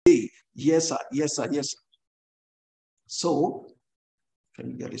Yes, sir. Yes, sir. Yes, sir. So, can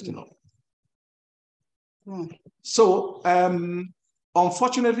you get this thing on? So,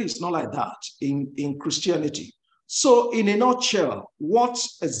 unfortunately, it's not like that in Christianity. So, in a nutshell, what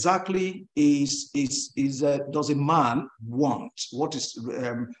exactly does a man want? What does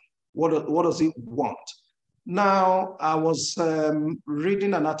he want? Now, I was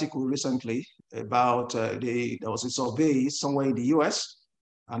reading an article recently about there was a survey somewhere in the US,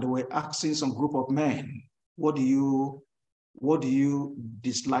 and they were asking some group of men, what do you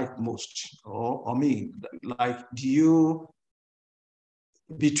dislike most? Or I mean, like, do you,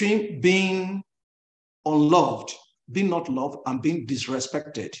 between being unloved, being not loved, and being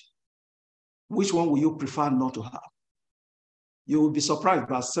disrespected, which one will you prefer not to have? You will be surprised,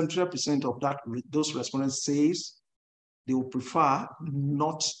 but 70% of those respondents says they will prefer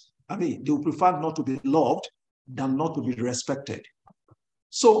not, they will prefer not to be loved than not to be respected.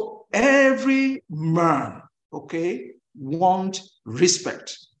 So every man, okay, want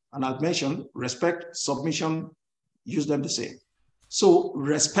respect. And I've mentioned respect, submission, use them the same. So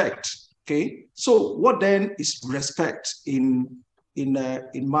respect, okay. So what then is respect in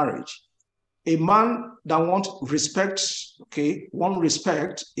marriage? A man that wants respect, okay, want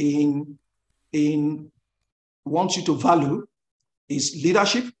respect in wants you to value his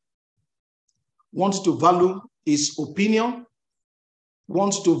leadership, wants to value his opinion,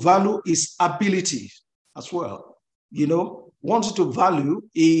 wants to value his ability as well. You know, wants to value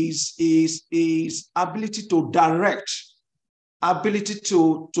his ability to direct, ability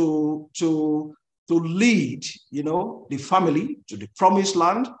to lead, you know, the family to the promised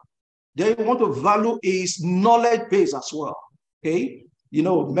land. They want to value his knowledge base as well. Okay. You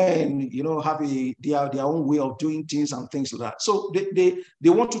know, men, you know, have their own way of doing things and things like that. So they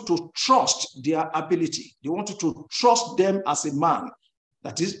want you to trust their ability. They want you to trust them as a man.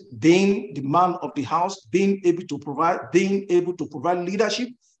 That is, being the man of the house, being able to provide leadership,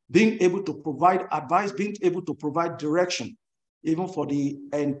 being able to provide advice, being able to provide direction, even for the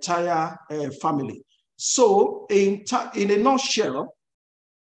entire family. So in a nutshell,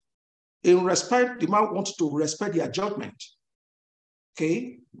 in respect, the man wants to respect their judgment.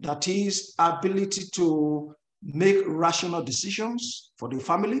 Okay, that is ability to make rational decisions for the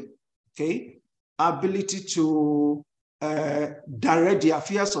family. Okay, ability to direct the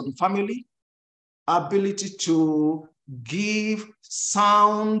affairs of the family, ability to give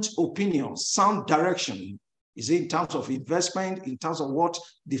sound opinions, sound direction. Is it in terms of investment, in terms of what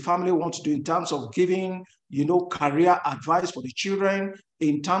the family wants to do, in terms of giving, you know, career advice for the children,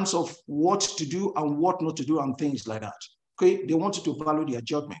 in terms of what to do and what not to do and things like that. Okay, they want you to value their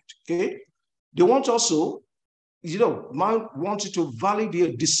judgment. Okay, they want also, you know, man wants you to value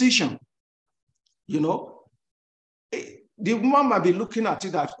their decision. You know, the woman might be looking at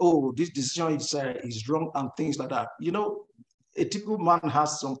it that, oh, this decision is wrong and things like that. You know, a typical man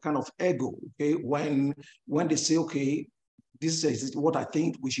has some kind of ego. Okay, when they say, okay, this is what I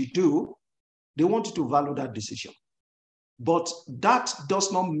think we should do, they want you to value that decision. But that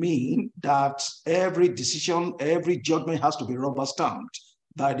does not mean that every decision, every judgment has to be rubber stamped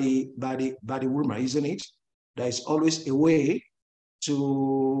by the woman, isn't it? There is always a way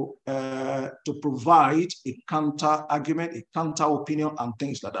to provide a counter argument, a counter opinion, and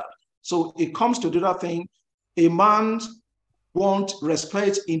things like that. So it comes to the other thing. A man wants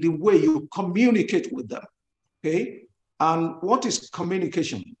respect in the way you communicate with them. Okay, and what is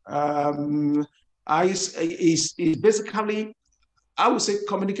communication? Is basically, I would say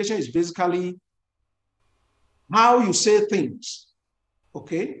communication is basically how you say things,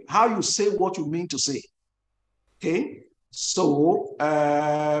 okay? How you say what you mean to say, okay? So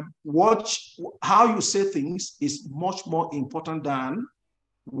how you say things is much more important than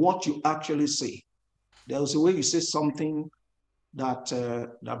what you actually say. There's a way you say something that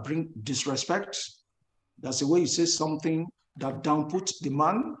brings disrespect. There's a way you say something that downputs the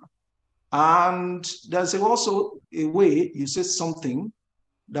man. And there's also a way you say something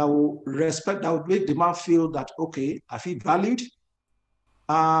that will make the man feel that, okay, I feel valued.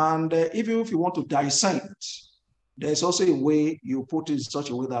 And even if you want to dissent, there's also a way you put it in such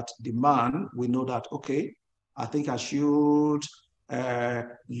a way that the man will know that, okay, I think I should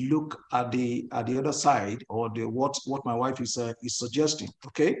look at the other side, or what my wife is suggesting.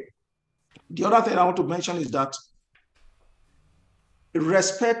 Okay. The other thing I want to mention is that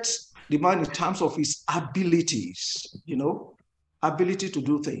respect the man in terms of his abilities, you know, ability to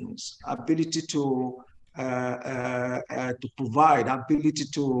do things, ability to provide, ability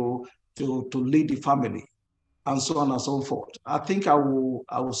to lead the family, and so on and so forth. I think I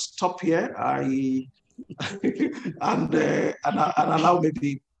will stop here. And allow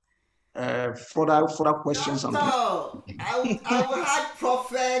maybe further questions Doctor, and I will add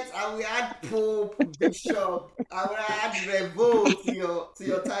prophet, I will add pope, bishop, I will add revolt to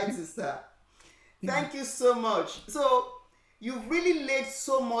your title, sir. Thank you so much. So you've really laid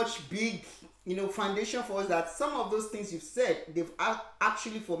so much big, foundation for us that some of those things you've said, they've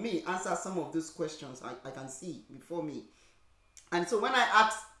actually for me answered some of those questions I can see before me. And so when I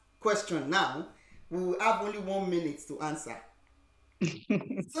ask question now, we will have only 1 minute to answer,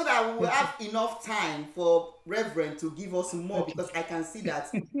 so that we will have enough time for Reverend to give us more, okay. because I can see that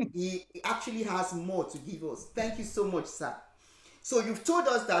he actually has more to give us. Thank you so much, sir. So you've told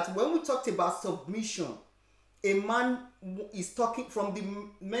us that when we talked about submission, a man is talking from the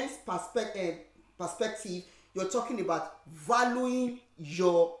men's perspective. You're talking about valuing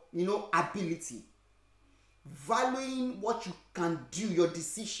your, ability, valuing what you can do, your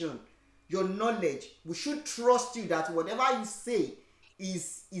decision, your knowledge. We should trust you that whatever you say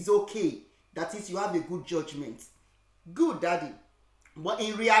is okay. That is, you have a good judgment. Good, daddy. But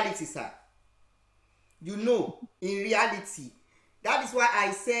in reality, sir, in reality, that is why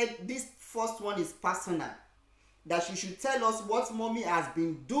I said this first one is personal. That she should tell us what mommy has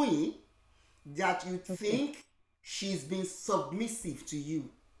been doing that you Okay. think she's been submissive to you.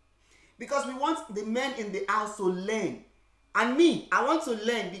 Because we want the men in the house to learn. And me, I want to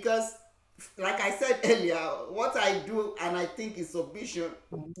learn because, like I said earlier, what I do and I think is submission,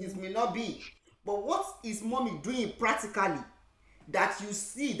 it may not be. But what is mommy doing practically that you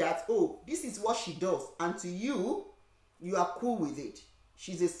see that, oh, this is what she does, and to you, you are cool with it?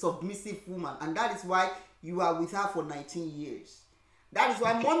 She's a submissive woman, and that is why you are with her for 19 years. That is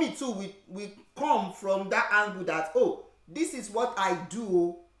why Okay. mommy too we come from that angle that, oh, this is what I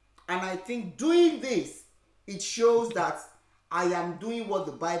do, and I think doing this, it shows Okay. that I am doing what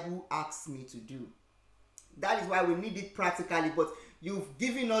the Bible asks me to do. That is why we need it practically. But you've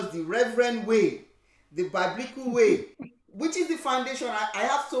given us the reverend way, the biblical way, which is the foundation. I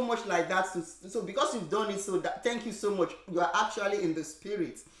have so much like that. So because you've done it, so that, thank you so much. You are actually in the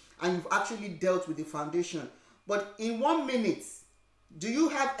spirit, and you've actually dealt with the foundation. But in 1 minute, do you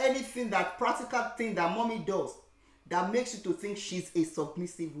have anything, that practical thing that mommy does, that makes you to think she's a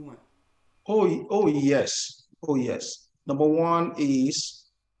submissive woman? Oh yes. Oh yes. Number one is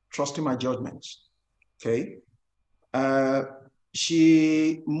trusting my judgments. Okay. Uh,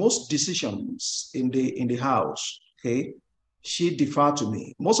 she most decisions in the house. Okay. She defer to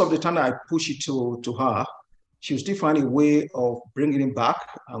me. Most of the time I push it to her. She'll still find a way of bringing it back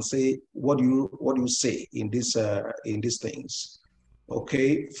and say, what do you say in these things?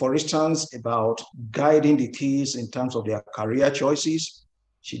 Okay. For instance, about guiding the kids in terms of their career choices,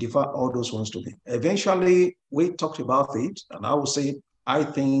 she deferred all those ones to me. Eventually, we talked about it, and I would say, I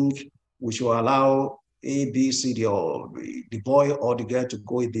think we should allow A, B, C, D, or the boy or the girl to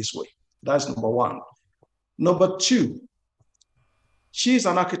go in this way. That's number one. Number two, she's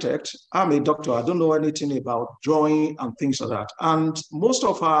an architect. I'm a doctor. I don't know anything about drawing and things like that. And most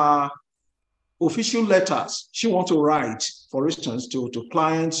of her official letters she wants to write, for instance, to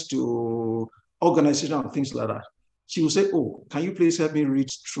clients, to organizations, and things like that. She will say, "Oh, can you please help me read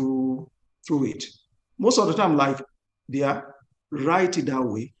through it?" Most of the time, like, they are write it that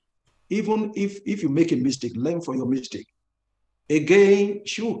way. Even if you make a mistake, learn from your mistake. Again,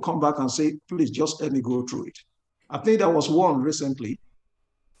 she will come back and say, "Please just let me go through it." I think there was one recently.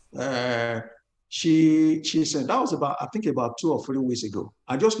 Uh, she said that was about, I think, about 2 or 3 weeks ago.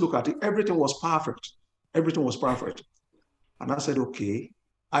 I just look at it, everything was perfect. Everything was perfect. And I said, okay.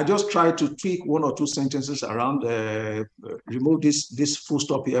 I just tried to tweak one or two sentences around, remove this full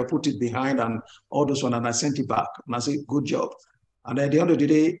stop here, put it behind, and all those one, and I sent it back. And I said, good job. And at the end of the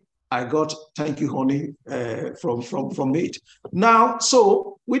day, I got thank you, honey, from it. Now,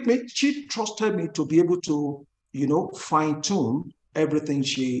 so with me, she trusted me to be able to, fine tune everything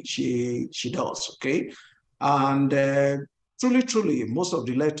she does. Okay, and truly, most of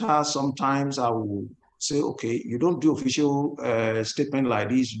the letters sometimes I will say, okay, you don't do official statement like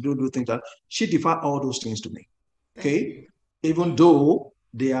this, you don't do things like that. She defer all those things to me. Thank Okay, you. even though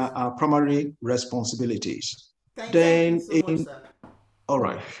they are our primary responsibilities. Thank you Then so much, in sir. all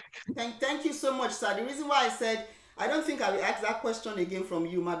right. Thank you so much, sir. The reason why I said I don't think I will ask that question again from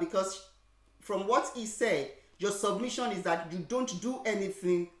you, ma, because from what he said, your submission is that you don't do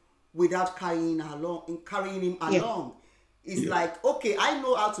anything without carrying him Yeah. along. It's Yeah. like, okay, I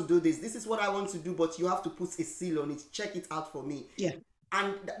know how to do this. This is what I want to do, but you have to put a seal on it. Check it out for me. Yeah.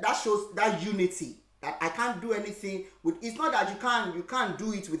 And that shows that unity, that I can't do anything with. It's not that you can't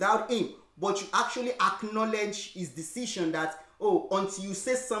do it without him, but you actually acknowledge his decision that, oh, until you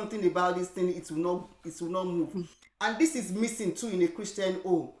say something about this thing, it will not move. Mm. And this is missing too in a Christian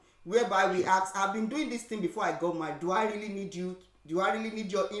home. whereby we ask, I've been doing this thing before I got married. Do I really need you? Do I really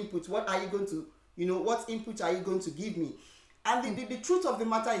need your input? What are you going to, what input are you going to give me? And the truth of the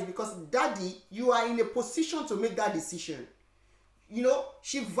matter is, because daddy, you are in a position to make that decision.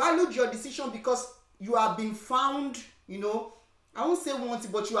 She valued your decision because you have been found, I won't say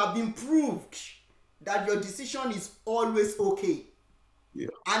wanted, but you have been proved that your decision is always okay. Yeah.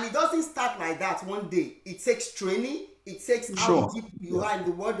 And it doesn't start like that one day. It takes training. It takes how deep you are in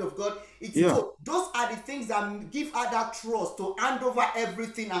the Word of God. So those are the things that give her that trust to hand over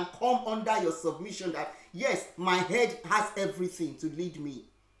everything and come under your submission, that yes, my head has everything to lead me.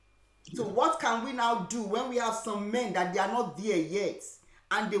 So what can we now do when we have some men that they are not there yet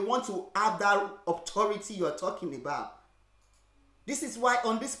and they want to have that authority you're talking about? This is why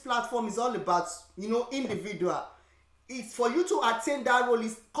on this platform is all about, individual. It's for you to attain that role.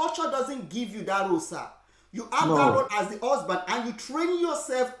 Culture doesn't give you that role, sir. You have that role as the husband, and you train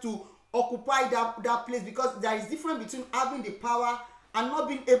yourself to occupy that place, because there is difference between having the power and not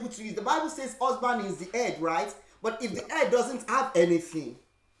being able to use. The Bible says husband is the head, right? But if the head doesn't have anything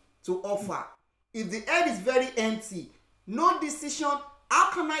to offer, if the head is very empty, no decision,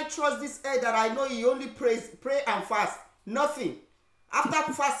 how can I trust this head that I know he only pray and fast? Nothing.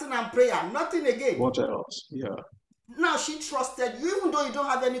 After fasting and prayer, nothing again. What else? Yeah. Now she trusted you, even though you don't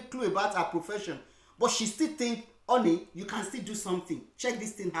have any clue about her profession, but she still think, honey, you can still do something. Check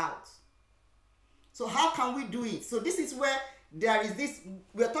this thing out. So how can we do it? So this is where there is this,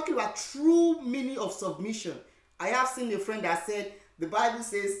 we're talking about true meaning of submission. I have seen a friend that said, the Bible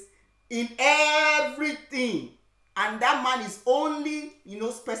says, in everything, and that man is only,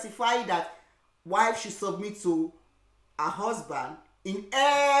 specifying that wife should submit to her husband in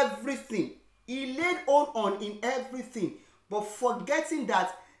everything. He laid on in everything, but forgetting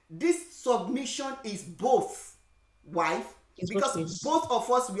that this submission is both, wife, because both of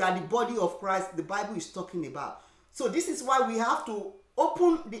us, we are the body of Christ, the Bible is talking about. So this is why we have to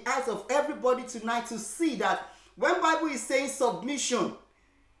open the eyes of everybody tonight to see that when Bible is saying submission,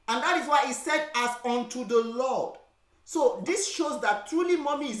 and that is why it said as unto the Lord. So this shows that truly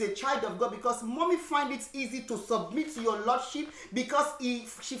mommy is a child of God, because mommy find it easy to submit to your lordship, because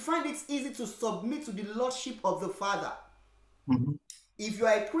she find it easy to submit to the lordship of the Father. Mm-hmm. If you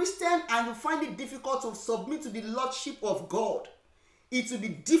are a Christian and you find it difficult to submit to the lordship of God, it will be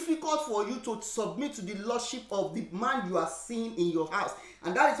difficult for you to submit to the lordship of the man you are seeing in your house.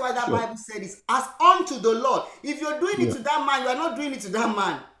 And that is why that Bible said is as unto the Lord. If you're doing it to that man, you are not doing it to that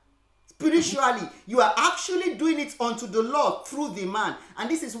man. Spiritually, you are actually doing it unto the Lord through the man.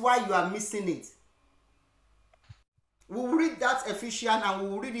 And this is why you are missing it. We'll read that Ephesians and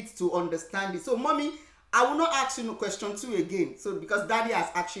we'll read it to understand it. So, mommy, I will not ask you question 2 again. So, because daddy has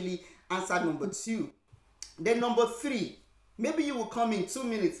actually answered number 2. Then number 3, maybe you will come in 2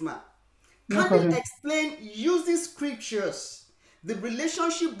 minutes, ma. Can you explain using scriptures the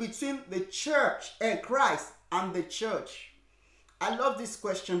relationship between the church and Christ and the church? I love this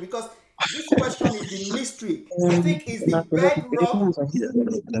question because this question is the mystery. I think is the bedrock.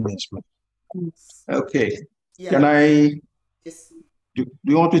 Okay. Yeah. Can I? Yes. Do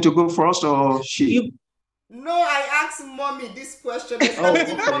you want me to go first or she? No, I asked mommy this question. If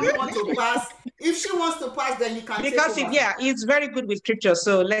mommy wants to pass, if she wants to pass, then you can. Because he's very good with scripture,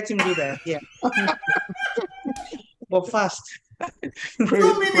 so let him do that. Yeah. But fast.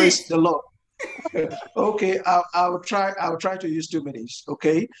 Praise the Lord. Okay, I'll try to use 2 minutes.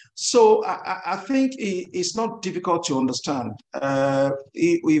 Okay, so I think it's not difficult to understand.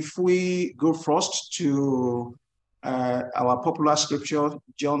 If we go first to our popular scripture,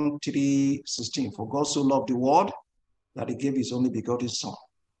 John 3:16, for God so loved the world that he gave his only begotten son.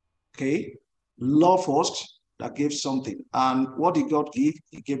 Okay, love first, that gave something. And what did God give?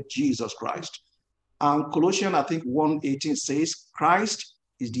 He gave Jesus Christ. And Colossians, I think 1:18 says, Christ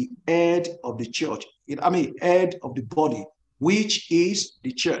is the head of the church. Head of the body, which is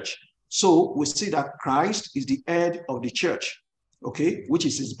the church. So we see that Christ is the head of the church, okay, which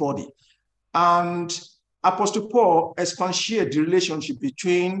is his body. And Apostle Paul expatiated the relationship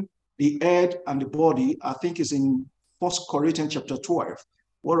between the head and the body. I think is in 1 Corinthians chapter 12,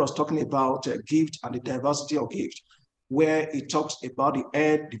 where I was talking about gift and the diversity of gift, where it talks about the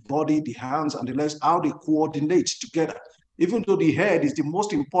head, the body, the hands, and the legs, how they coordinate together. Even though the head is the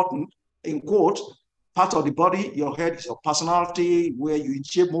most important, in quote, part of the body, your head is your personality, where you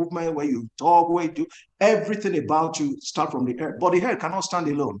initiate movement, where you talk, where you do everything about you start from the head. But the head cannot stand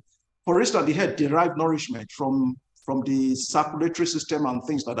alone. For instance, the head derives nourishment from the circulatory system and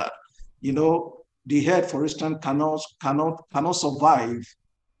things like that. The head, for instance, cannot survive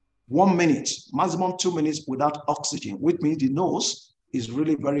 1 minute, maximum 2 minutes without oxygen, which means the nose is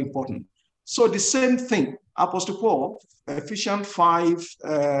really very important. So the same thing, Apostle Paul, Ephesians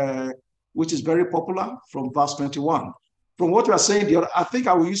 5, which is very popular, from verse 21. From what you are saying, I think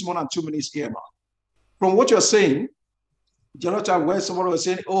I will use more than 2 minutes here. From what you are saying, the other time where someone was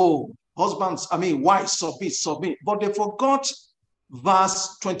saying, oh, wives, submit. But they forgot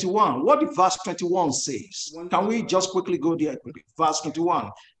verse 21. What did verse 21 says? Can we just quickly go there? Verse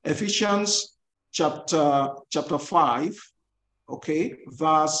 21, Ephesians chapter 5, okay,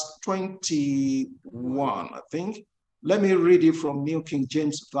 verse 21, I think. Let me read it from New King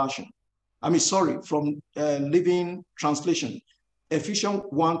James Version. From Living Translation, Ephesians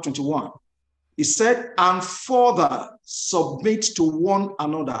 1:21. He said, and further submit to one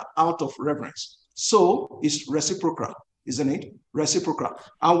another out of reverence. So it's reciprocal, isn't it? Reciprocal.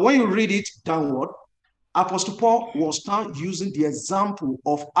 And when you read it downward, Apostle Paul was now using the example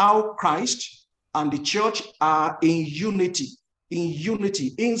of how Christ and the church are in unity,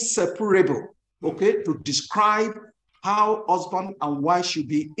 inseparable, okay, to describe how husband and wife should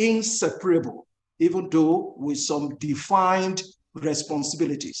be inseparable, even though with some defined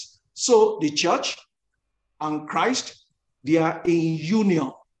responsibilities. So the church and Christ, they are in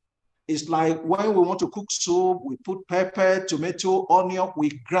union. It's like when we want to cook soup, we put pepper, tomato, onion,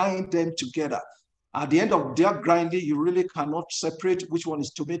 we grind them together. At the end of their grinding, you really cannot separate which one is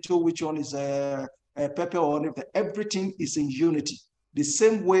tomato, which one is pepper or onion. Everything is in unity. The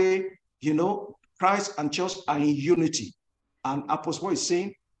same way, Christ and church are in unity. And Apostle Paul is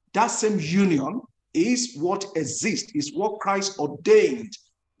saying that same union is what exists, is what Christ ordained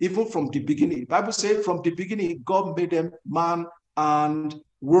even from the beginning. The Bible says from the beginning, God made them man and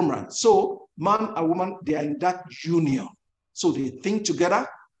woman. So man and woman, they are in that union. So they think together,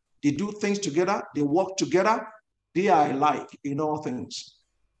 they do things together, they work together, they are alike in all things.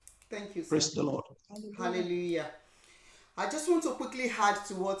 Thank you, sir. Praise the Lord. Hallelujah. I just want to quickly add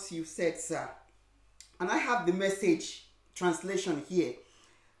to what you said, sir. And I have the Message translation here.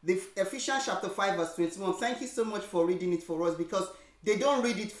 The Ephesians chapter 5 verse 21. Thank you so much for reading it for us, because they don't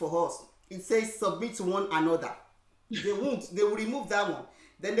read it for us. It says submit to one another. They won't. They will remove that one.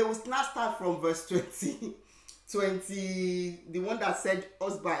 Then they will now start from verse 20, the one that said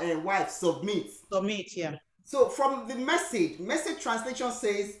husband and wife submit. Submit, yeah. So from the message translation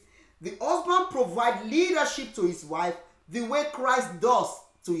says, the husband provide leadership to his wife the way Christ does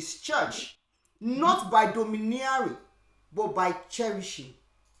to his church, not by domineering, but by cherishing.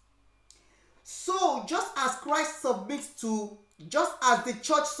 So just as the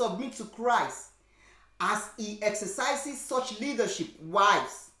church submits to Christ, as he exercises such leadership,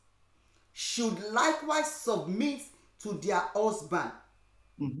 wives should likewise submit to their husband.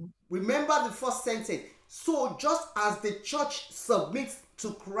 Mm-hmm. Remember the first sentence. So just as the church submits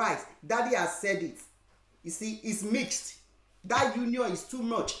to Christ, Daddy has said it. You see, it's mixed. That union is too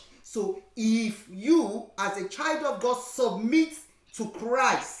much. So if you, as a child of God, submit to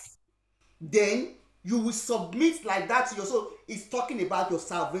Christ, then you will submit like that to your soul. It's talking about your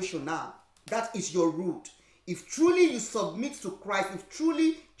salvation now. That is your root. If truly you submit to Christ, if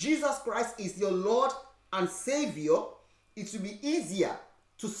truly Jesus Christ is your Lord and Savior, it will be easier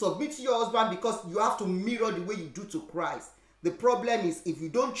to submit to your husband, because you have to mirror the way you do to Christ. The problem is, if you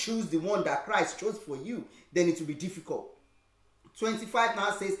don't choose the one that Christ chose for you, then it will be difficult. 25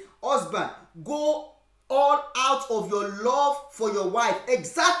 now says, husband, go all out of your love for your wife,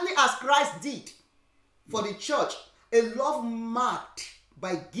 exactly as Christ did for the church. A love marked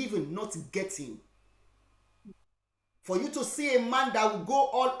by giving, not getting. For you to see a man that will go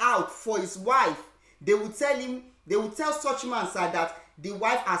all out for his wife, they will tell such man, sir, that the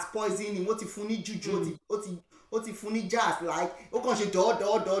wife has poisoned him. What if you need juju? What if you need jazz? Like,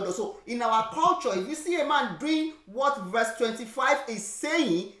 so in our culture, if you see a man doing what verse 25 is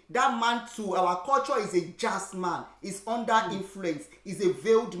saying, that man to our culture is a jazz man, is under influence, is a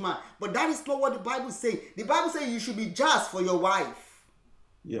veiled man. But that is not what the Bible is saying. The Bible says you should be jazz for your wife.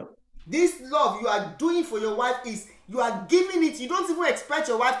 Yeah. This love you are doing for your wife is, you are giving it. You don't even expect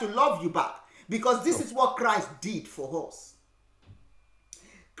your wife to love you back, because this is what Christ did for us.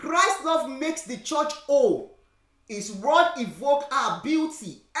 Christ's love makes the church whole. His word evokes our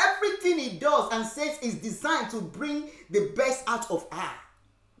beauty. Everything he does and says is designed to bring the best out of her.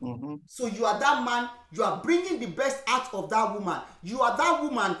 Mm-hmm. So you are that man, you are bringing the best out of that woman. You are that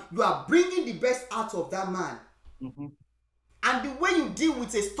woman, you are bringing the best out of that man. Mm-hmm. And the way you deal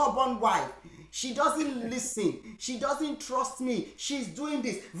with a stubborn wife, she doesn't listen, she doesn't trust me, she's doing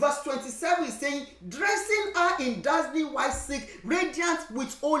this. Verse 27 is saying, dressing her in dazzling white silk, radiant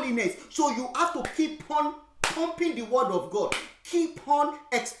with holiness. So you have to keep on pumping the word of God. Keep on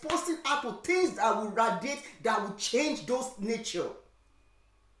exposing her to things that will radiate, that will change those nature.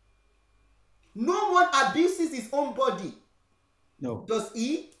 No one abuses his own body. No. Does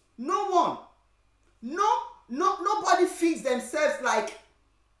he? No one. Nobody feeds themselves like,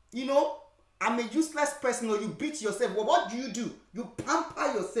 I'm a useless person, or you beat yourself. Well, what do? You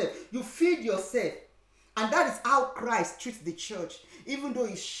pamper yourself. You feed yourself. And that is how Christ treats the church. Even though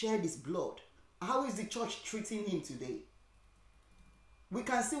he shed his blood, how is the church treating him today? We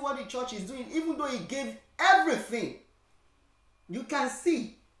can see what the church is doing. Even though he gave everything, you can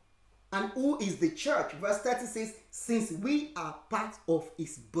see. And who is the church? Verse 30 says, since we are part of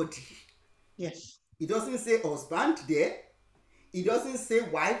his body. Yes. It doesn't say husband there. It doesn't say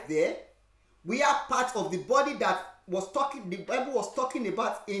wife there. We are part of the body that the Bible was talking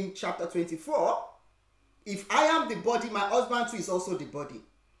about in chapter 24. If I am the body, my husband too is also the body.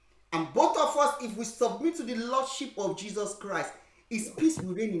 And both of us, if we submit to the lordship of Jesus Christ, his peace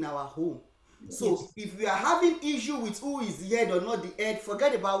will reign in our home. So if we are having issue with who is the head or not the head,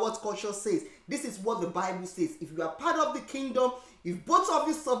 forget about what culture says. This is what the Bible says. If you are part of the kingdom, if both of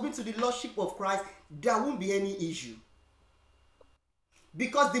you submit to the lordship of Christ, there won't be any issue.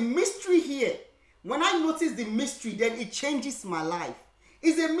 Because the mystery here, when I notice the mystery, then it changes my life.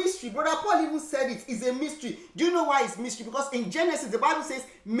 It's a mystery. Brother Paul even said it's a mystery. Do you know why it's mystery? Because in Genesis, the Bible says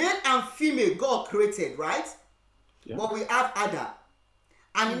male and female God created, right? Yeah. But we have Adam.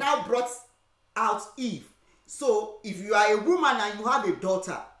 And he now brought out Eve. So if you are a woman and you have a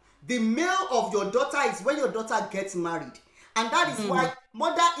daughter, the male of your daughter is when your daughter gets married. And that is why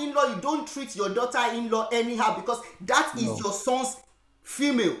mother-in-law, you don't treat your daughter-in-law anyhow, because that is your son's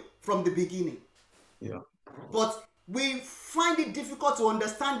female from the beginning. Yeah. But we find it difficult to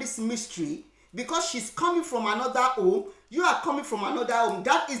understand this mystery because she's coming from another home, you are coming from another home.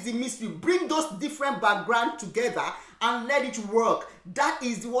 That is the mystery. Bring those different backgrounds together and let it work. That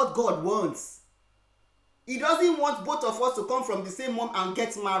is what God wants. He doesn't want both of us to come from the same mom and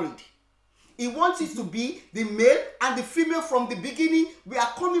get married. He wants it to be the male and the female from the beginning. We are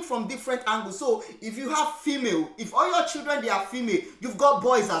coming from different angles. So if you have female, if all your children, they are female, you've got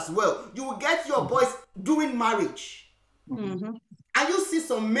boys as well. You will get your boys doing marriage. Mm-hmm. And you see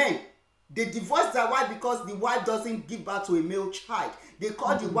some men, they divorce their wife because the wife doesn't give birth to a male child. They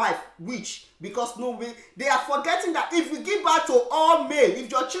call the wife witch because no way. They are forgetting that if you give birth to all male, if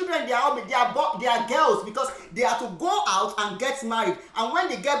your children, they are all male, they are girls because they are to go out and get married. And when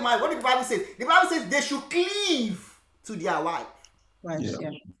they get married, what did the Bible say? The Bible says they should cleave to their wife. Right.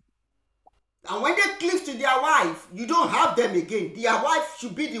 Yeah. And when they cleave to their wife, you don't have them again. Their wife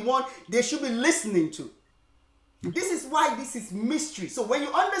should be the one they should be listening to. This is why this is mystery. So when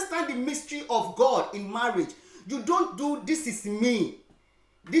you understand the mystery of God in marriage, you don't do this is me.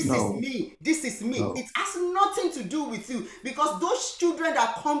 This is me. This is me. No. It has nothing to do with you, because those children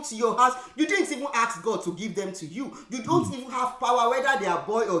that come to your house, you didn't even ask God to give them to you. You don't even have power whether they are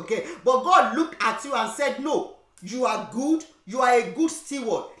boy or girl. But God looked at you and said, no, you are good. You are a good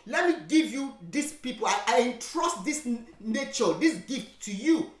steward. Let me give you these people. I entrust this nature, this gift to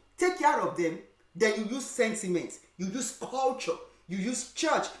you. Take care of them. Then you use sentiments, you use culture, you use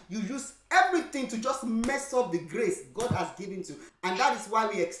church, you use everything to just mess up the grace God has given to. And that is why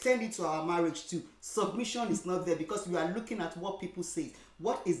we extend it to our marriage too. Submission is not there because we are looking at what people say.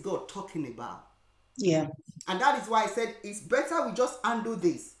 What is God talking about? Yeah. And that is why I said it's better we just handle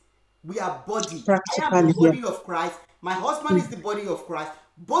this. We are body. I am the body of Christ. My husband is the body of Christ.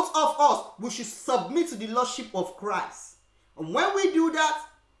 Both of us, we should submit to the lordship of Christ. And when we do that,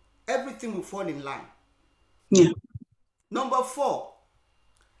 everything will fall in line. Yeah. Number 4.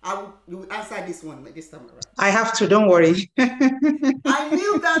 You will answer this one this time around. I have to, don't worry. I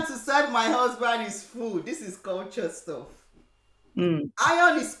kneel down to serve my husband his food. This is culture stuff.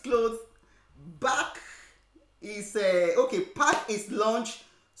 Iron his clothes. Back is pack his lunch.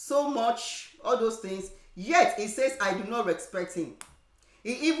 So much, all those things. Yet he says, I do not respect him.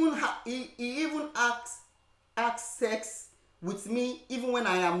 He even acts sex with me even when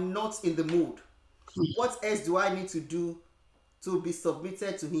I am not in the mood. What else do I need to do to be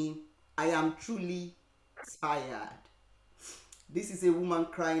submitted to him? I am truly tired. This is a woman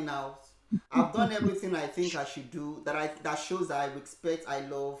crying out. I've done everything I think I should do, that shows that I respect, I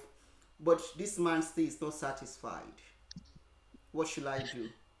love, but this man still is not satisfied. What should I do?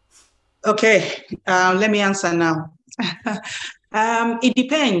 Okay, let me answer now. It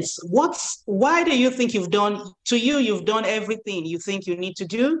depends. Why do you think you've done everything you think you need to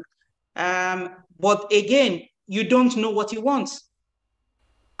do? But again, you don't know what you want.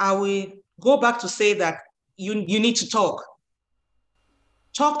 I will go back to say that you need to talk.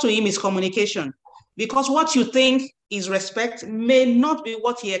 Talk to him is communication, because what you think is respect may not be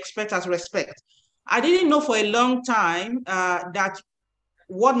what he expects as respect. I didn't know for a long time that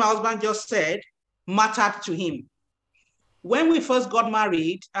what my husband just said mattered to him. When we first got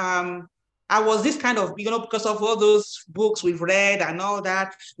married, I was this kind of, because of all those books we've read and all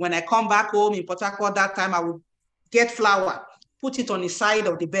that. When I come back home in Port Harcourt that time, I would get flour, put it on the side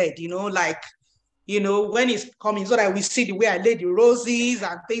of the bed, when he's coming, so that we see the way I lay the roses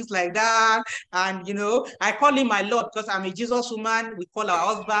and things like that. And, I call him my Lord because I'm a Jesus woman. We call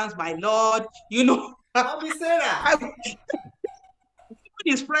our husbands my Lord, Mommy Sarah.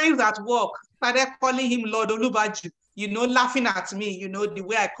 His friends at work started calling him Lord Olubaju, laughing at me, the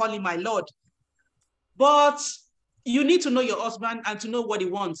way I call him my Lord. But you need to know your husband and to know what he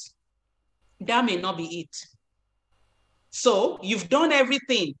wants. That may not be it. So you've done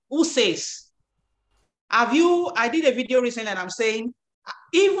everything. Who says? I did a video recently and I'm saying,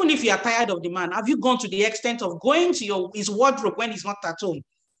 even if you are tired of the man, have you gone to the extent of going to his wardrobe when he's not at home,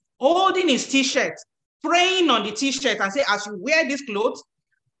 holding his t-shirt, praying on the t-shirt and say, as you wear this clothes,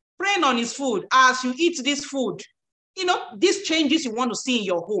 praying on his food, as you eat this food, these changes you want to see in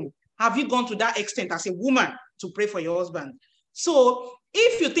your home. Have you gone to that extent as a woman to pray for your husband? So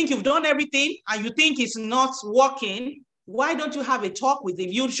if you think you've done everything and you think it's not working, why don't you have a talk with him?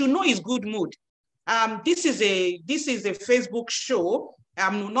 You should know his good mood. This is a Facebook show.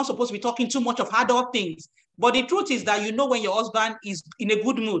 I'm not supposed to be talking too much of adult things, but the truth is that when your husband is in a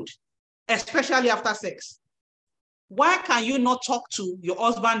good mood, especially after sex. Why can you not talk to your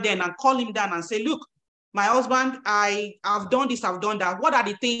husband then and call him down and say, look, my husband, I've done this, I've done that. What are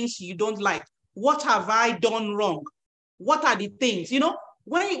the things you don't like? What have I done wrong? What are the things?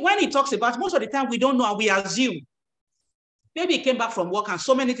 When he talks about, most of the time we don't know and we assume. Maybe he came back from work and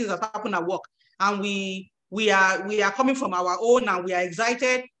so many things have happened at work. And we are coming from our own and we are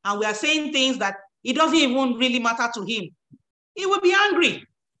excited and we are saying things that it doesn't even really matter to him. He will be angry,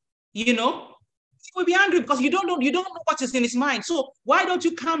 He will be angry because you don't know what is in his mind. So why don't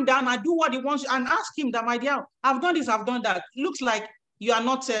you calm down and do what he wants and ask him that, my dear, I've done this, I've done that. Looks like you are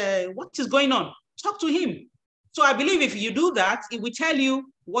not, what is going on? Talk to him. So I believe if you do that, it will tell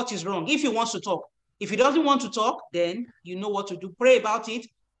you what is wrong, if he wants to talk. If he doesn't want to talk, then you know what to do. Pray about it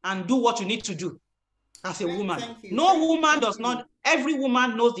and do what you need to do as a woman. No woman does not, every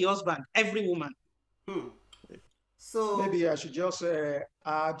woman knows the husband, every woman. So maybe I should just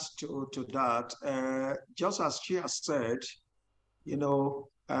add to that. Just as she has said,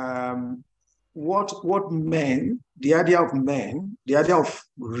 what men, the idea of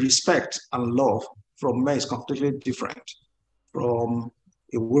respect and love from men is completely different from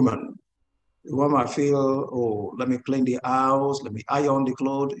a woman. A woman feel, oh, let me clean the house, let me iron the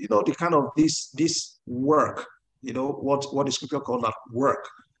clothes, the kind of this work, what the scripture calls that work,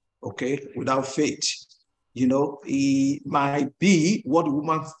 okay, without faith. It might be what the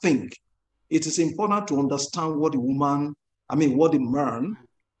woman think. It is important to understand what the man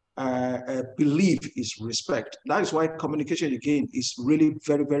believe is respect. That is why communication again is really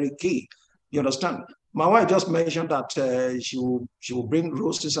very, very key. You understand? My wife just mentioned that she will bring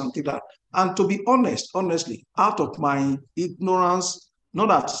roses and things like that. And to be honestly, out of my ignorance, not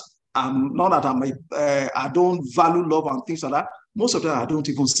that I don't value love and things like that. Most of them I don't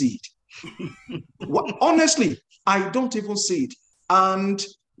even see it. Honestly, I don't even see it. And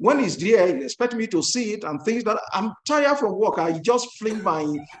when it's there, you expect me to see it and things that I'm tired from work. I just fling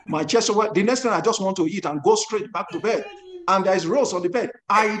my chest over. The next thing I just want to eat and go straight back to bed. And there's rose on the bed.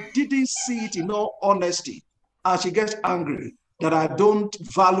 I didn't see it in all honesty. And she gets angry that I don't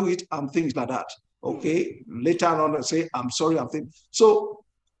value it and things like that. Okay. Later on, I say, I'm sorry. So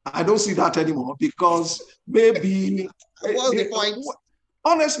I don't see that anymore because maybe. What's the point?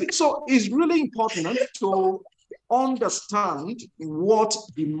 Honestly, so it's really important to understand what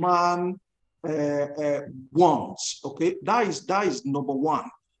the man wants. Okay. That is number one.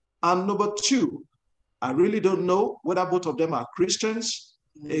 And number two, I really don't know whether both of them are Christians.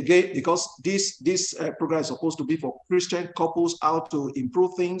 Again, because this program is supposed to be for Christian couples, how to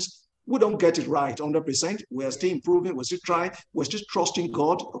improve things. We don't get it right 100%. We're still improving. We're still trying. We're still trusting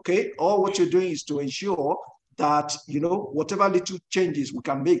God. Okay. All what you're doing is to ensure that, whatever little changes we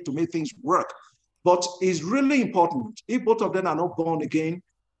can make to make things work. But it's really important. If both of them are not born again,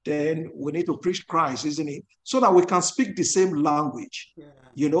 then we need to preach Christ, isn't it? So that we can speak the same language.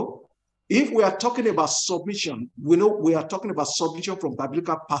 Yeah. If we are talking about submission, we know we are talking about submission from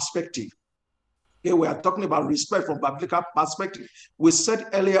biblical perspective. Okay, we are talking about respect from biblical perspective. We said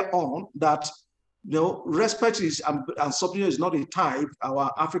earlier on that respect is and submission is not a type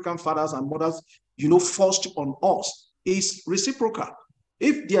our African fathers and mothers forced on us. It's reciprocal.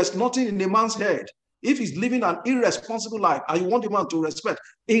 If there's nothing in a man's head, if he's living an irresponsible life and you want a man to respect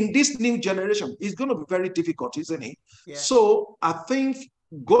in this new generation, it's going to be very difficult, isn't it? Yeah. So I think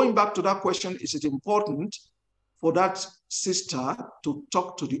going back to that question, is it important for that sister to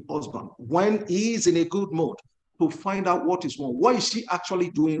talk to the husband when he is in a good mood to find out what is wrong? What is she actually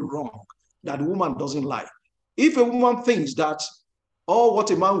doing wrong that the woman doesn't like? If a woman thinks that all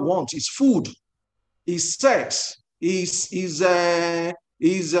what a man wants is food, is sex, is all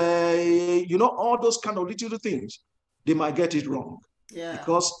those kind of little things, they might get it wrong. Yeah.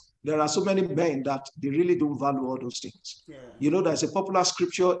 Because there are so many men that they really don't value all those things. Yeah. There's a popular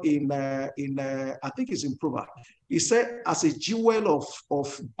scripture in I think it's in Proverbs. It said, as a jewel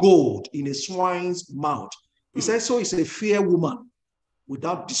of gold in a swine's mouth. He said, so is a fair woman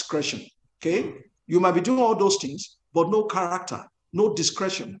without discretion. Okay? You might be doing all those things, but no character, no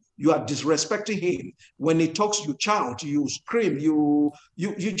discretion. You are disrespecting him. When he talks, you shout, you scream, you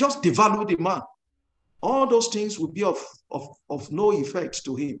just devalue the man. All those things will be of no effect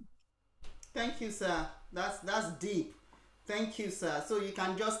to him. Thank you, sir. That's deep. Thank you, sir. So you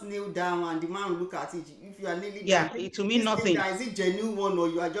can just kneel down and the man will look at it. If you are kneeling down, it will mean nothing. Is it genuine one, or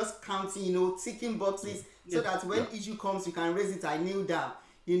you are just counting, ticking boxes, so that when issue comes, you can raise it. I kneel down,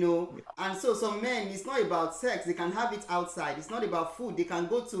 And so some men, it's not about sex. They can have it outside. It's not about food. They can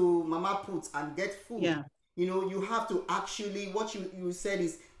go to Mama Put and get food. Yeah. You have to actually, what you said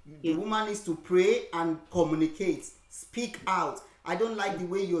is, the woman needs to pray and communicate, speak out. I don't like the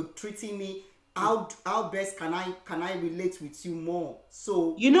way you're treating me. How best can I relate with you more?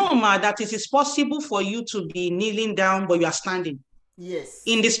 So Ma, that it is possible for you to be kneeling down, but you are standing. Yes.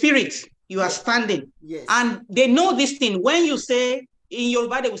 In the spirit, you are standing. Yes. And they know this thing. When you say in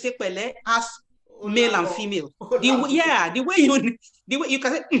Yoruba, they will say pele as male and female. The way you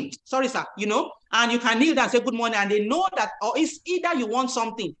can say, sorry, sir, and you can kneel down and say good morning, and they know that, or it's either you want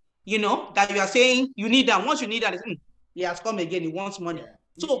something, that you are saying you need that. Once you need that, he has come again, he wants money. Yeah.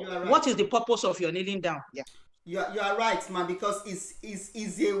 So right. What is the purpose of your kneeling down? Yeah. You are right, man, because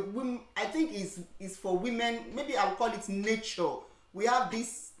it's a women, I think it's for women, maybe I'll call it nature. We have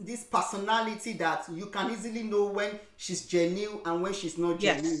this personality that you can easily know when she's genuine and when she's not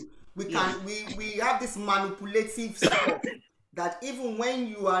genuine. Yes. We have this manipulative stuff that even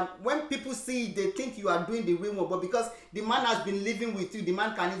when people see it, they think you are doing the real one, but because the man has been living with you, the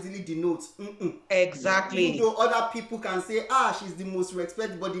man can easily denote. Exactly. Even though other people can say, she's the most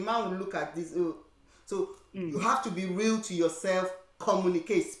respected, but the man will look at this. So you have to be real to yourself,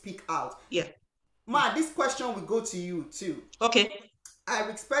 communicate, speak out. Yeah. Ma, this question will go to you too. Okay. I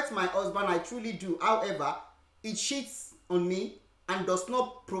respect my husband, I truly do. However, he cheats on me and does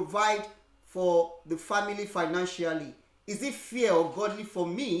not provide for the family financially. Is it fair or godly for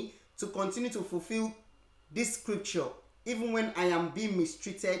me to continue to fulfill this scripture even when I am being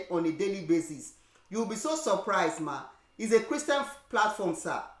mistreated on a daily basis? You'll be so surprised, ma. It's a Christian platform,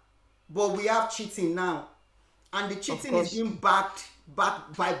 sir, but we have cheating now, and the cheating is being backed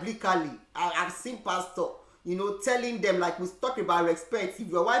biblically. I've seen pastor, telling them, like we talk about respect. If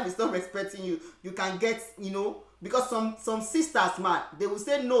your wife is not respecting you, you can get, because some sisters, man, they will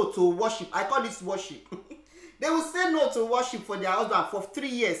say no to worship. I call this worship. They will say no to worship for their husband for 3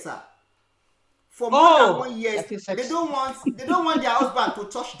 years, sir. For more than 1 year, they don't want their husband to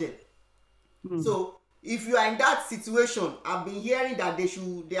touch them. So if you are in that situation, I've been hearing that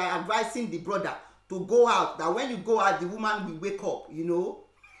they are advising the brother to go out. That when you go out, the woman will wake up.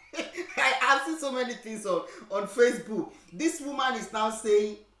 I've seen so many things on Facebook. This woman is now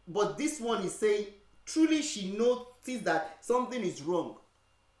saying, but this one is saying, truly she noticed that something is wrong.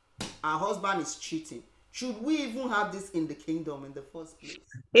 Her husband is cheating. Should we even have this in the kingdom in the first place?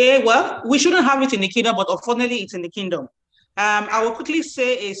 Well, we shouldn't have it in the kingdom, but unfortunately, it's in the kingdom. I will quickly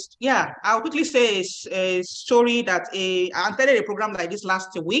say a story that I attended a program like this last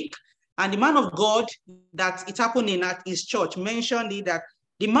week, and the man of God that it happened in at his church mentioned that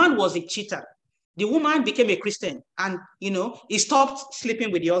the man was a cheater. The woman became a Christian, and he stopped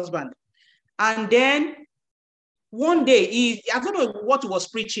sleeping with the husband. And then one day, I don't know what he was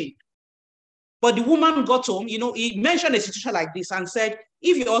preaching, but the woman got home, he mentioned a situation like this and said,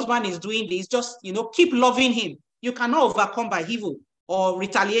 if your husband is doing this, just, keep loving him. You cannot overcome by evil or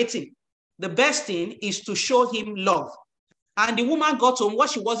retaliating. The best thing is to show him love. And the woman got home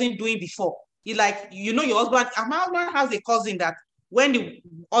what she wasn't doing before. Your husband, my husband has a cousin that when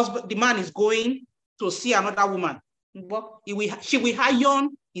the man is going to see another woman, she will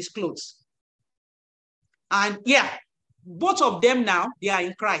iron his clothes. And both of them now, they are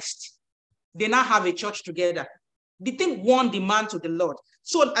in Christ. They now have a church together. The thing won the man to the Lord.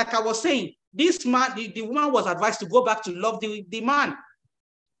 So like I was saying, this man, the woman was advised to go back to love the man.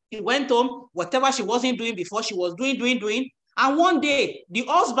 He went home, whatever she wasn't doing before, she was doing. And one day, the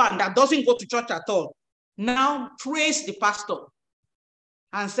husband that doesn't go to church at all now praised the pastor.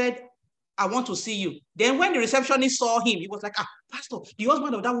 and said, I want to see you. Then when the receptionist saw him, he was like, Pastor, the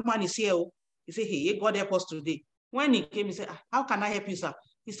husband of that woman is here. He said, hey, God help us today. When he came, he said, how can I help you, sir?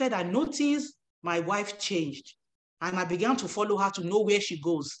 He said, I noticed my wife changed, and I began to follow her to know where she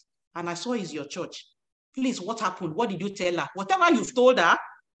goes. And I saw it's your church. Please, what happened? What did you tell her? Whatever you've told her,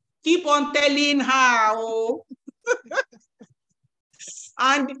 keep on telling her. Oh.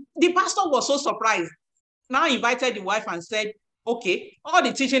 And the pastor was so surprised. Now invited the wife and said, okay, all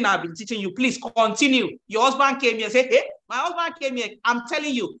the teaching I've been teaching you, please continue. Your husband came here and said, hey, my husband came here. I'm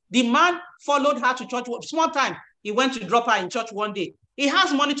telling you, the man followed her to church. Small time, he went to drop her in church one day. He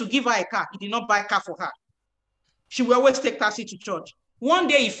has money to give her a car. He did not buy a car for her. She will always take taxi to church. One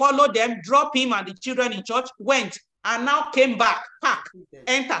day he followed them, dropped him and the children in church, went, and now came back, packed,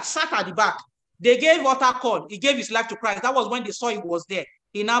 entered, sat at the back. They gave altar call. He gave his life to Christ. That was when they saw he was there.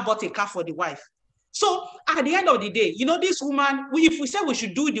 He now bought a car for the wife. So at the end of the day, you know, this woman, if we say we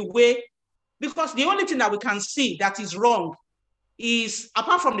should do the way, because the only thing that we can see that is wrong is,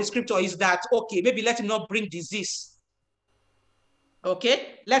 apart from the scripture, is that, okay, maybe let him not bring disease.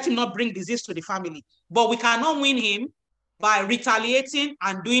 Okay, let him not bring disease to the family. But we cannot win him by retaliating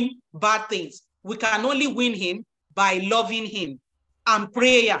and doing bad things. We can only win him by loving him and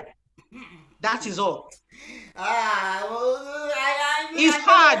prayer. That is all. It's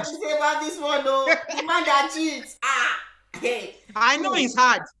hard. Say about this one, though. The man that cheats. I know it's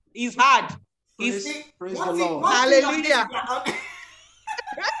hard. It's hard. Praise the Lord. Hallelujah.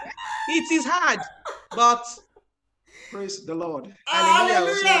 It is hard, but praise the Lord.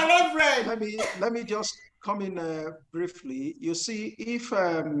 Hallelujah, Reverend. Let me just come in briefly. You see, if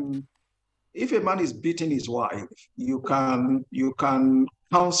a man is beating his wife, you can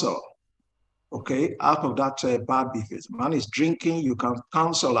counsel, okay, out of that bad behavior. Man is drinking, you can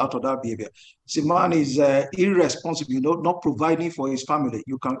counsel out of that behavior. See, man is irresponsible, not providing for his family.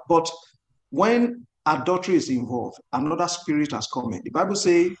 You can, but when adultery is involved, another spirit has come in. The Bible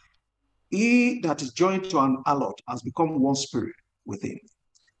says, he that is joined to an harlot has become one spirit with him.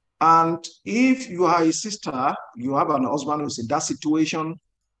 And if you are a sister, you have an husband who's in that situation,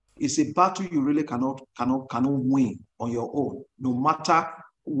 it's a battle you really cannot win on your own. No matter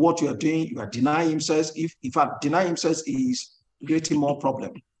what you are doing, you are denying himself. If I deny himself, is creating more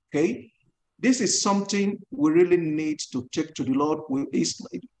problem. Okay, this is something we really need to take to the Lord.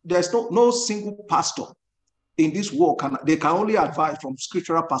 There's no single pastor in this world they can only advise from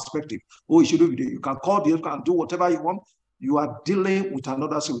scriptural perspective. Oh, you should do it. You can call, you can do whatever you want. You are dealing with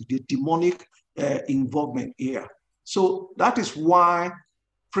another, so the demonic involvement here. So that is why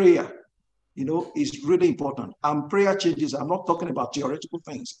prayer, is really important. And prayer changes. I'm not talking about theoretical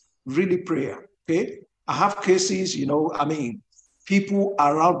things. Really prayer. Okay. I have cases, people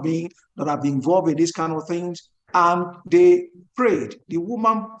around me that have been involved in these kind of things, and they prayed. The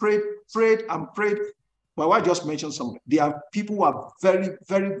woman prayed and prayed. But I just mentioned something. There are people who are very,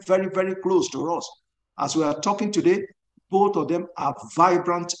 very, very, very close to us. As we are talking today, both of them are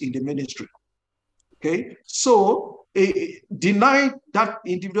vibrant in the ministry. Okay, so denying that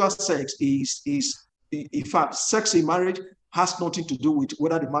individual sex is in fact, sex in marriage has nothing to do with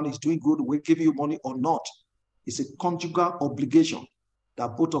whether the man is doing good, will give you money or not. It's a conjugal obligation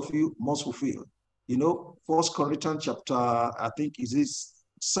that both of you must fulfill. 1 Corinthians chapter, I think is this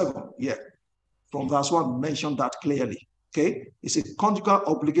 7, from verse 1 mentioned that clearly. Okay, it's a conjugal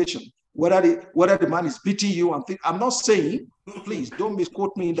obligation. Whether the man is beating you and I'm not saying, please don't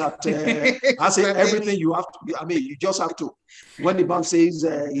misquote me that I say everything you have to. You just have to. When the man says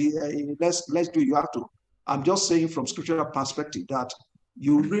let's do, you have to. I'm just saying from scriptural perspective that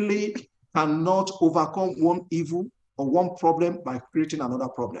you really cannot overcome one evil or one problem by creating another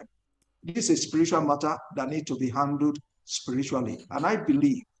problem. This is a spiritual matter that needs to be handled spiritually, and I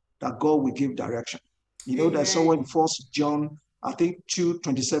believe that God will give direction. There's someone in 1 John, I think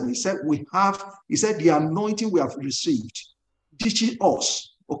 2:27. He said the anointing we have received teaches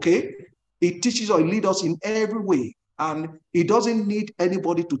us, okay? It teaches us, it leads us in every way. And it doesn't need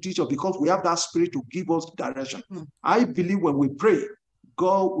anybody to teach us because we have that spirit to give us direction. I believe when we pray,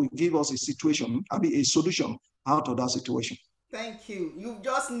 God will give us a solution out of that situation. Thank you. You've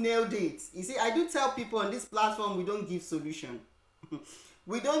just nailed it. You see, I do tell people on this platform, we don't give solution.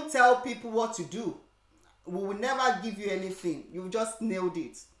 We don't tell people what to do. We will never give you anything. You've just nailed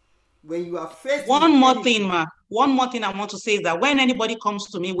it. When you are faced one more thing I want to say is that when anybody comes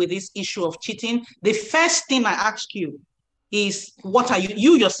to me with this issue of cheating, the first thing I ask you is, what are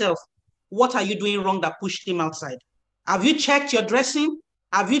you yourself, what are you doing wrong that pushed him outside? Have you checked your dressing?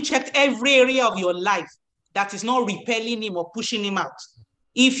 Have you checked every area of your life that is not repelling him or pushing him out?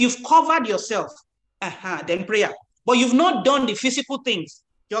 If you've covered yourself, then prayer. but you've not done the physical things,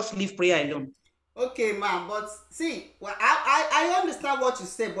 just leave prayer alone. Okay, man, but see, well, I understand what you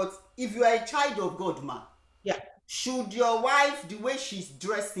say, but if you are a child of God, man, Yeah. should your wife, the way she's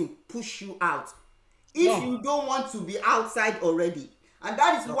dressing, push you out? If you don't want to be outside already. And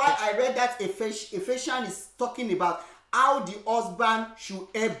that is why I read that Ephesians is talking about how the husband should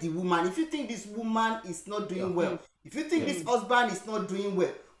help the woman. If you think this woman is not doing well, if you think this husband is not doing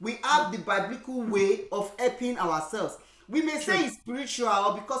well, we have the biblical way of helping ourselves. We may say it's spiritual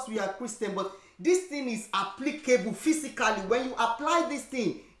or because we are Christian, but this thing is applicable physically. When you apply this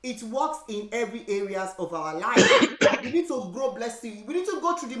thing, it works in every areas of our life. We need to grow, bless you. We need to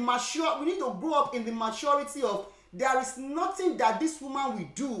go through the we need to grow up in the maturity of there is nothing that this woman will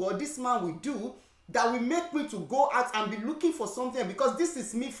do or this man will do that will make me to go out and be looking for something, because this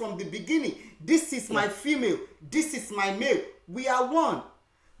is me from the beginning. This is my female. This is my male. We are one.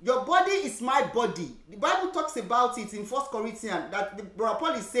 Your body is my body. The Bible talks about it in 1 Corinthians that the Brother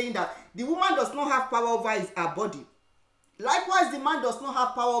Paul is saying that the woman does not have power over her body. Likewise, the man does not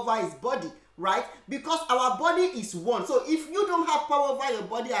have power over his body, right? Because our body is one. So if you don't have power over your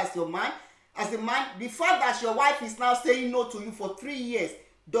body as your man, as a man, the fact that your wife is now saying no to you for 3 years,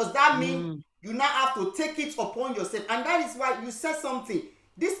 does that mean you now have to take it upon yourself? And that is why you said something.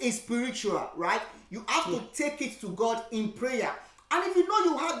 This is spiritual, right? You have to take it to God in prayer. And if you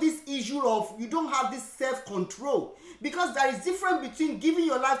know you have this issue of you don't have this self-control, because there is difference between giving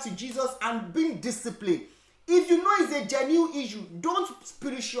your life to Jesus and being disciplined. If you know it's a genuine issue, don't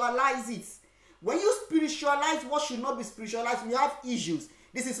spiritualize it. When you spiritualize what should not be spiritualized, we have issues.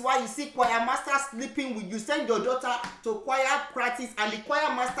 This is why you see choir master sleeping with you. Send your daughter to choir practice and the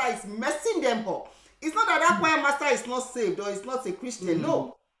choir master is messing them up. It's not that that choir master is not saved or is not a Christian,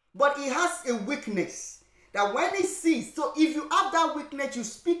 no. But he has a weakness that when he sees, so if you have that weakness, you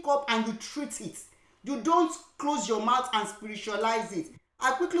speak up and you treat it. You don't close your mouth and spiritualize it.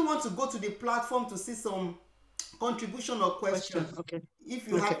 I quickly want to go to the platform to see some contribution or questions. Okay. If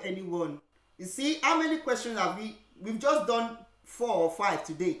you have anyone. You see, how many questions have we? We've just done 4 or 5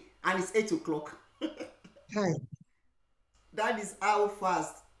 today, and it's 8 o'clock. That is how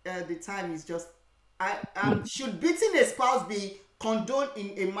fast the time is just. Should beating a spouse be condoned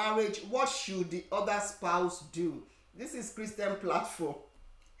in a marriage? What should the other spouse do? This is Christian platform.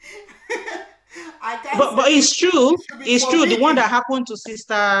 I can't. But it's true. It's true. The one that happened to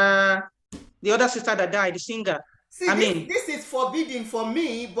the other sister that died, the singer. See, this is forbidden for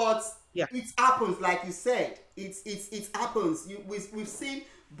me, but it happens, like you said. It happens. We've seen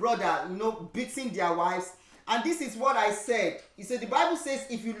brother, beating their wives, and this is what I said. He said the Bible says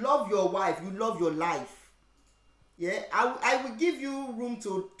if you love your wife, you love your life. Yeah, I will give you room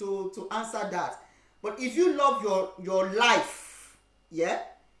to answer that. But if you love your life, yeah,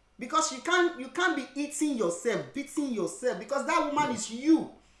 because you can't be eating yourself, beating yourself, because that woman is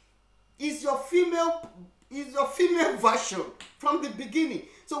you. Is your female version from the beginning.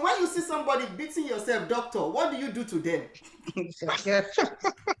 So when you see somebody beating yourself, doctor, what do you do to them?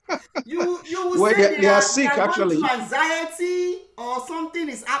 you will say they are sick, they are actually. going through anxiety or something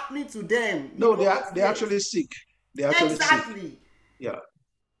is happening to them. No, they're actually sick. They're actually exactly. Sick. Yeah.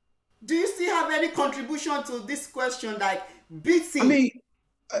 Do you still have any contribution to this question, like beating? I mean,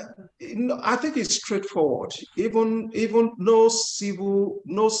 I think it's straightforward. Even no civil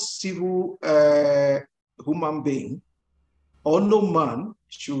human being or no man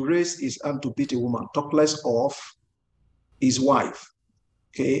should raise his hand to beat a woman, talk less of his wife.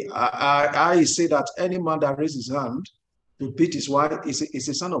 Okay, I say that any man that raises his hand to beat his wife is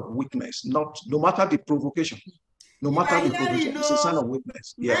a sign of weakness. No matter the provocation, it's a sign of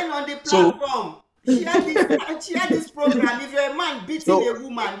weakness. Men on the platform. Share this program. If you're a man beating a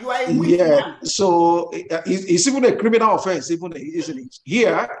woman, you are a weak man. So it's even a criminal offense, isn't it?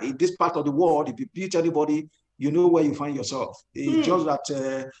 Here, in this part of the world, if you beat anybody, you know where you find yourself. It's just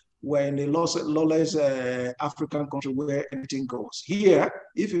that we're in a lawless African country where anything goes. Here,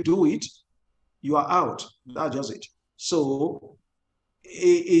 if you do it, you are out. That's just it. So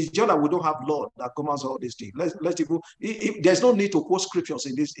it's just that we don't have law that commands all these things. Let's people. There's no need to quote scriptures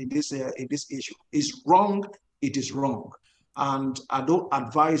in this issue. It's wrong. It is wrong, and I don't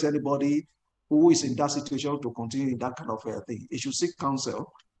advise anybody who is in that situation to continue in that kind of thing. You should seek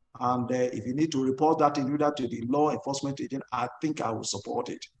counsel, and if you need to report that to the law enforcement agent, I think I will support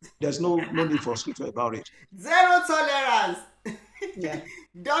it. There's no need for scripture about it. Zero tolerance.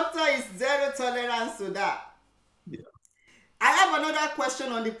 Doctor is zero tolerance to that. Yeah. I have another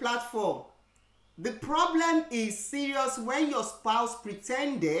question on the platform. The problem is serious when your spouse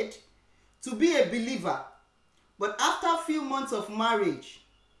pretended to be a believer, but after a few months of marriage,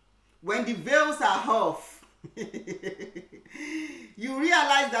 when the veils are off, You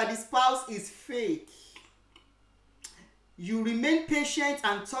realize that the spouse is fake. You remain patient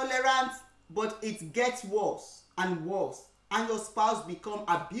and tolerant, but it gets worse and worse, and your spouse become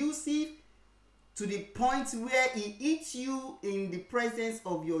abusive to the point where he eats you in the presence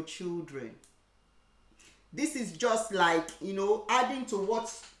of your children. This is just like, adding to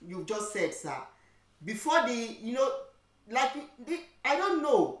what you've just said, sir. Before like, I don't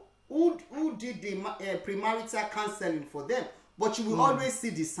know who did the premarital counseling for them, but you will always see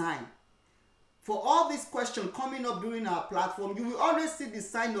the sign. For all this question coming up during our platform, you will always see the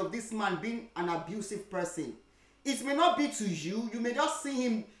sign of this man being an abusive person. It may not be to you. You may just see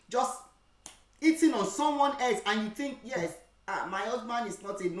him just eating on someone else, and you think, yes, my husband is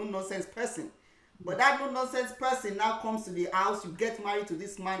not a no-nonsense person. But that no-nonsense person now comes to the house, you get married to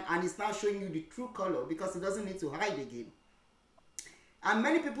this man, and he's now showing you the true color because he doesn't need to hide again. And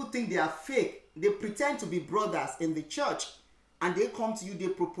many people think they are fake. They pretend to be brothers in the church, and they come to you, they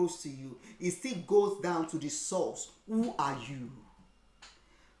propose to you. It still goes down to the source. Who are you?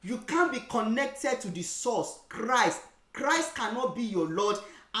 You can't be connected to the source, Christ. Christ cannot be your Lord,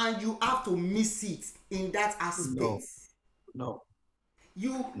 and you have to miss it in that aspect. No.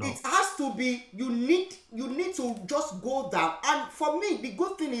 It has to be, you need to just go down. And for me, the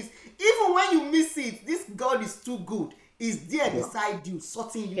good thing is, even when you miss it, this God is too good. Is there beside you,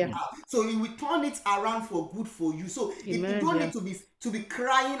 sorting you out. So he will turn it around for good for you. So you don't need to be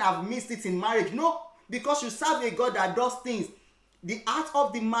crying, I've missed it in marriage. No, because you serve a God that does things. The heart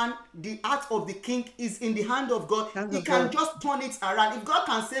of the man, the heart of the king is in the hand of God. He can just turn it around. If God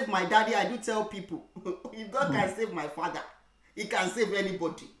can save my daddy, I do tell people, if God can save my father, he can save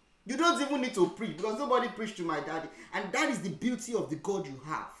anybody. You don't even need to preach, because nobody preached to my daddy. And that is the beauty of the God you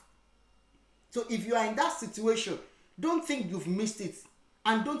have. So if you are in that situation, don't think you've missed it,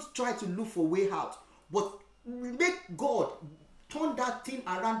 and don't try to look for way out, but make God turn that thing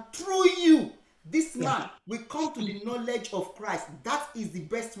around through you. This man will come to the knowledge of Christ. That is the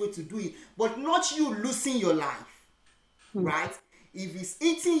best way to do it, but not you losing your life, right? If he's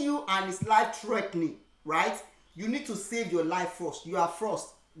eating you and it's life threatening, right, you need to save your life first. You are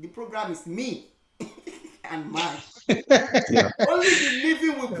first. The program is me and mine. Only the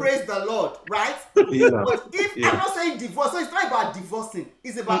living will praise the Lord, right? But if I'm not saying divorce, so it's not about divorcing.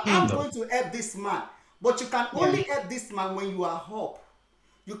 It's about I'm going to help this man. But you can only help this man when you are up.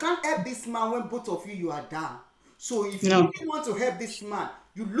 You can't help this man when both of you are down. So if you really want to help this man,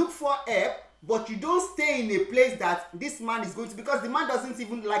 you look for help, but you don't stay in a place that this man is going to, because the man doesn't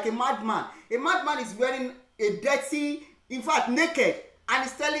even, like a madman. A madman is wearing a dirty, in fact naked, and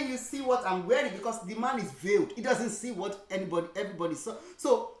he's telling you, see what I'm wearing, because the man is veiled. He doesn't see what everybody saw.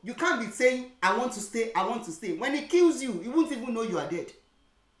 So you can't be saying, I want to stay, I want to stay. When he kills you, he won't even know you are dead.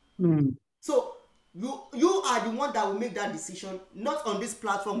 So you are the one that will make that decision. Not on this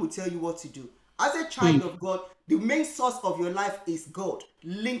platform will tell you what to do. As a child of God, the main source of your life is God.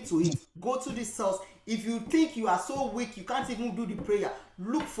 Link to it. Go to the source. If you think you are so weak, you can't even do the prayer,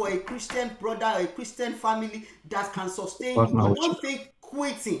 look for a Christian brother or a Christian family that can sustain you. But don't think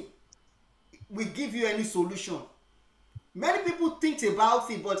quitting will give you any solution. Many people think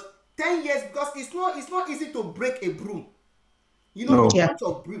about it, but 10 years, because it's not easy to break a broom. The bunch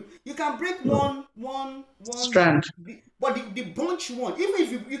of broom. You can break one strand, but the bunch one, even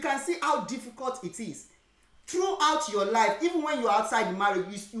if you can see how difficult it is. Throughout your life, even when you're outside the marriage,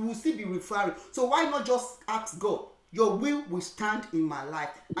 you will still be referring. So why not just ask God, your will stand in my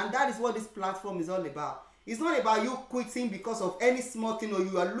life? And that is what this platform is all about. It's not about you quitting because of any small thing, or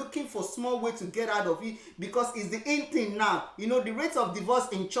you are looking for small way to get out of it, because it's the in thing now. The rate of divorce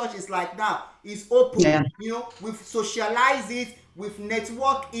in church is like now, it's open. We've socialized it, we've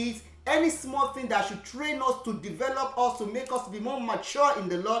networked it. Any small thing that should train us, to develop us, to make us be more mature in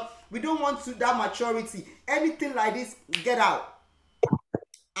the Lord, we don't want that maturity. Anything like this, get out.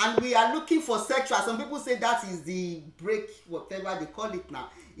 And we are looking for sexual. Some people say that is the break, whatever they call it now.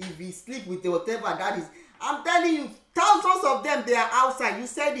 If we sleep with the whatever that is, I'm telling you, thousands of them, they are outside. You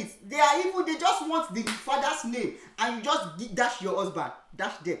said it. They just want the father's name, and you just dash your husband,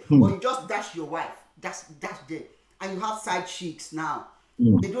 dash them, or you just dash your wife, dash them, and you have side chicks now.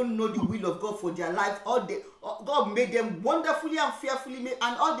 They don't know the will of God for their life. God made them wonderfully and fearfully made,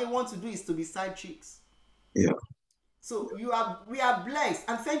 and all they want to do is to be side chicks. So we are blessed,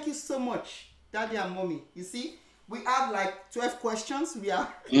 and thank you so much, Daddy and Mommy. You see, we have like 12 questions. We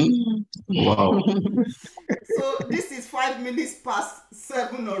are wow. So this is 5 minutes past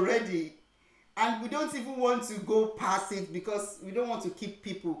 7 already, and we don't even want to go past it because we don't want to keep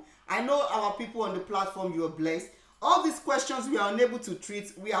people. I know our people on the platform, you are blessed. All these questions we are unable to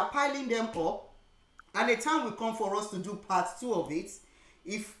treat, we are piling them up, And a time will come for us to do part 2 of it.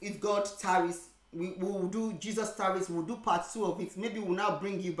 If God tarries, we will do Jesus tarries, we'll do part 2 of it. Maybe we'll now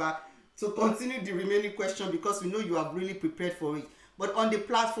bring you back to continue the remaining question, because we know you have really prepared for it. But on the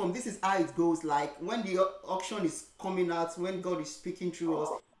platform, this is how it goes. Like when the auction is coming out, when God is speaking through us,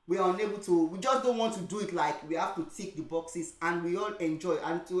 we are unable to, we just don't want to do it like we have to tick the boxes, and we all enjoy.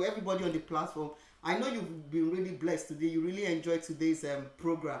 And to everybody on the platform, I know you've been really blessed today. You really enjoyed today's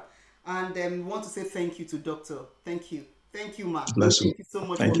program. And we want to say thank you to Doctor. Thank you. Thank you, Ma. Bless you. Thank you so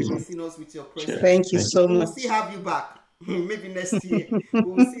much Thank for you. gracing us with your presence. Thank you so We will much. still have you back. Maybe next year. We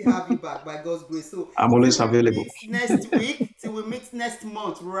will still have you back by God's grace. So I'm always till we available. meet next week, till we meet next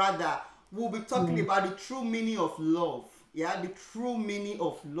month, rather, we'll be talking about the true meaning of love. Yeah, the true meaning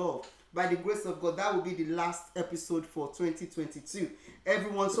of love. By the grace of God, that will be the last episode for 2022.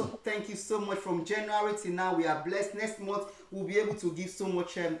 Everyone, so thank you so much. From January till now, we are blessed. Next month, we'll be able to give so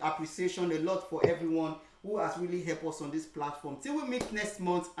much appreciation, a lot for everyone who has really helped us on this platform. Till we meet next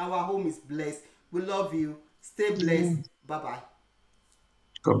month, our home is blessed. We love you. Stay blessed. Bye-bye.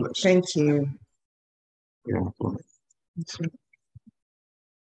 God bless. Thank you. Yeah.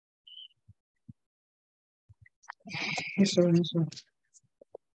 Yes, sir. Yes, sir.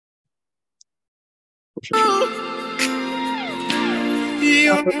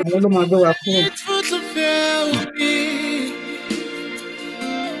 You're faithful to fail.